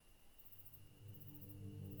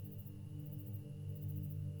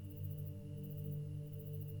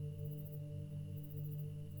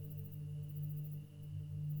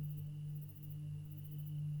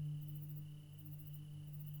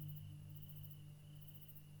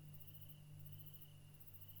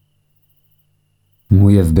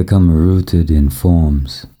We have become rooted in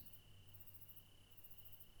forms,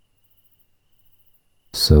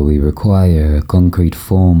 so we require a concrete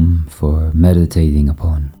form for meditating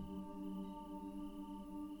upon.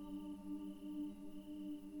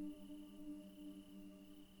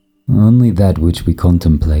 Only that which we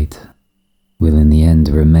contemplate will in the end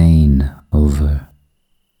remain over.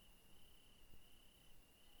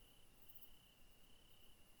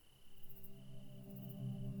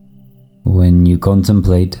 When you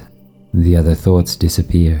contemplate, the other thoughts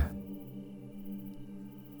disappear.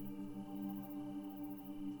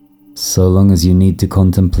 So long as you need to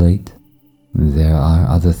contemplate, there are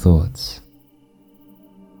other thoughts.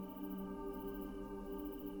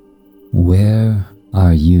 Where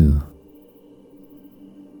are you?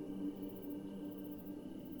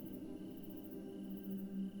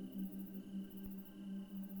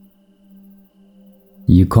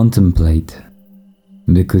 You contemplate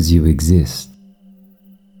because you exist.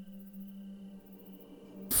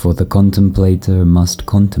 For the contemplator must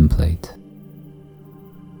contemplate.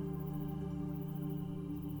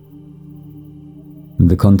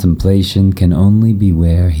 The contemplation can only be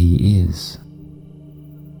where he is.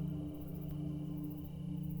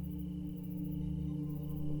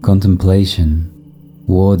 Contemplation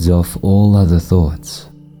wards off all other thoughts.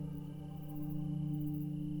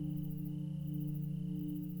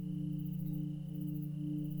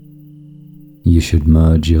 You should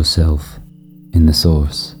merge yourself in the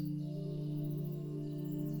source.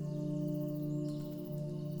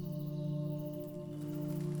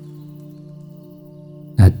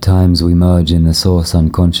 At times we merge in the source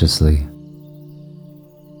unconsciously,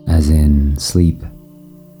 as in sleep,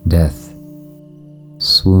 death,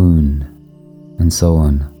 swoon, and so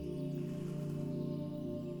on.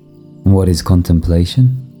 What is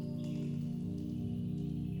contemplation?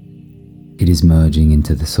 It is merging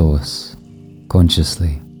into the source,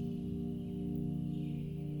 consciously.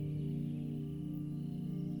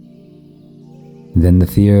 Then the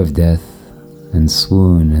fear of death and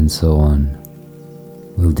swoon and so on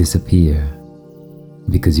will disappear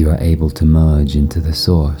because you are able to merge into the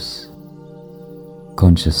source,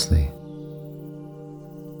 consciously.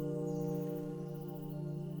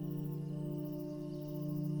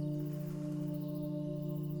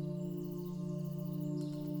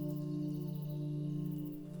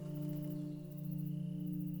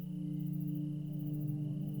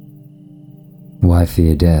 Why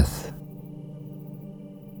fear death?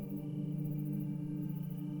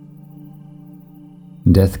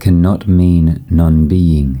 Death cannot mean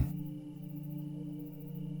non-being.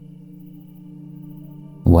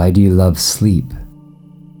 Why do you love sleep,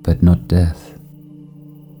 but not death?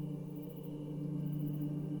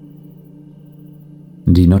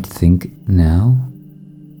 Do you not think now?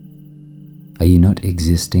 Are you not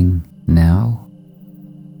existing now?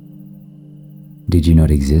 Did you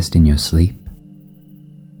not exist in your sleep?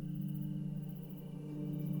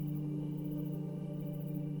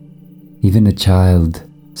 Even a child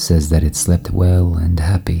says that it slept well and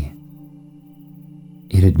happy.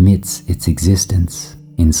 It admits its existence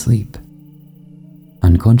in sleep,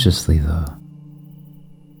 unconsciously though.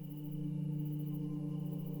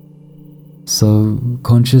 So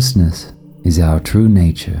consciousness is our true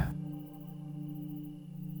nature.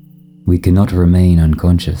 We cannot remain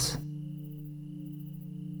unconscious.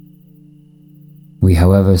 We,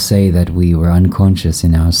 however, say that we were unconscious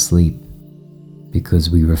in our sleep because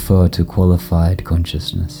we refer to qualified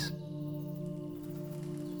consciousness.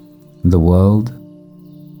 The world,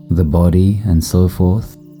 the body, and so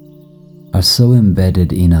forth are so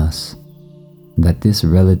embedded in us that this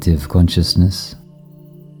relative consciousness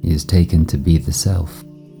is taken to be the self.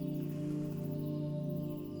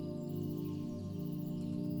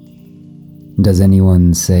 Does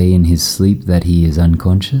anyone say in his sleep that he is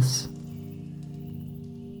unconscious?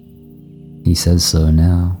 He says so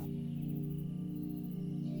now.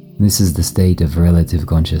 This is the state of relative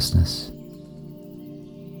consciousness.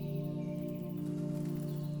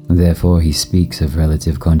 Therefore, he speaks of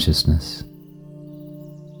relative consciousness,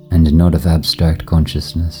 and not of abstract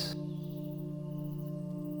consciousness.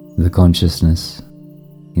 The consciousness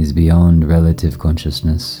is beyond relative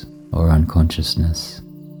consciousness or unconsciousness.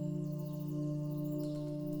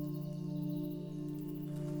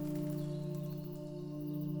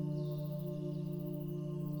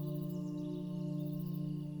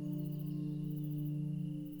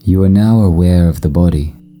 You are now aware of the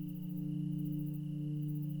body.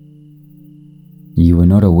 You were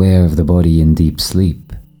not aware of the body in deep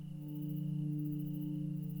sleep.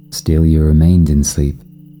 Still, you remained in sleep.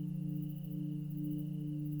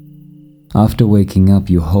 After waking up,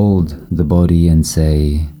 you hold the body and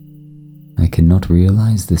say, I cannot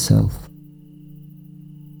realize the self.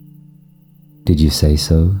 Did you say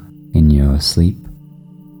so in your sleep?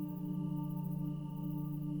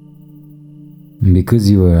 Because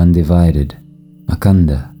you were undivided,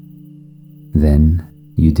 Akanda, then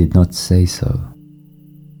you did not say so.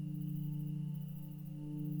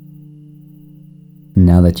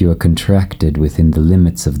 Now that you are contracted within the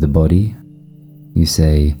limits of the body, you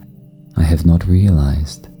say, I have not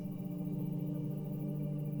realized.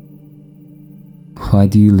 Why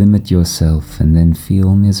do you limit yourself and then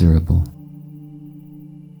feel miserable?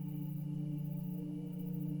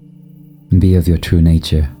 Be of your true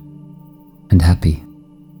nature and happy.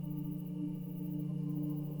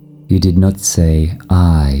 You did not say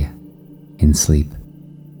I in sleep.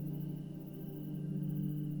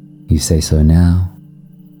 You say so now.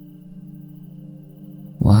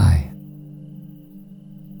 Why?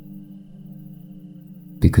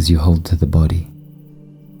 Because you hold to the body.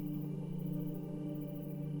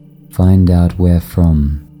 Find out where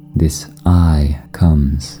from this I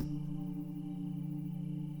comes.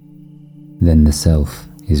 Then the self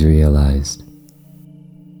is realized.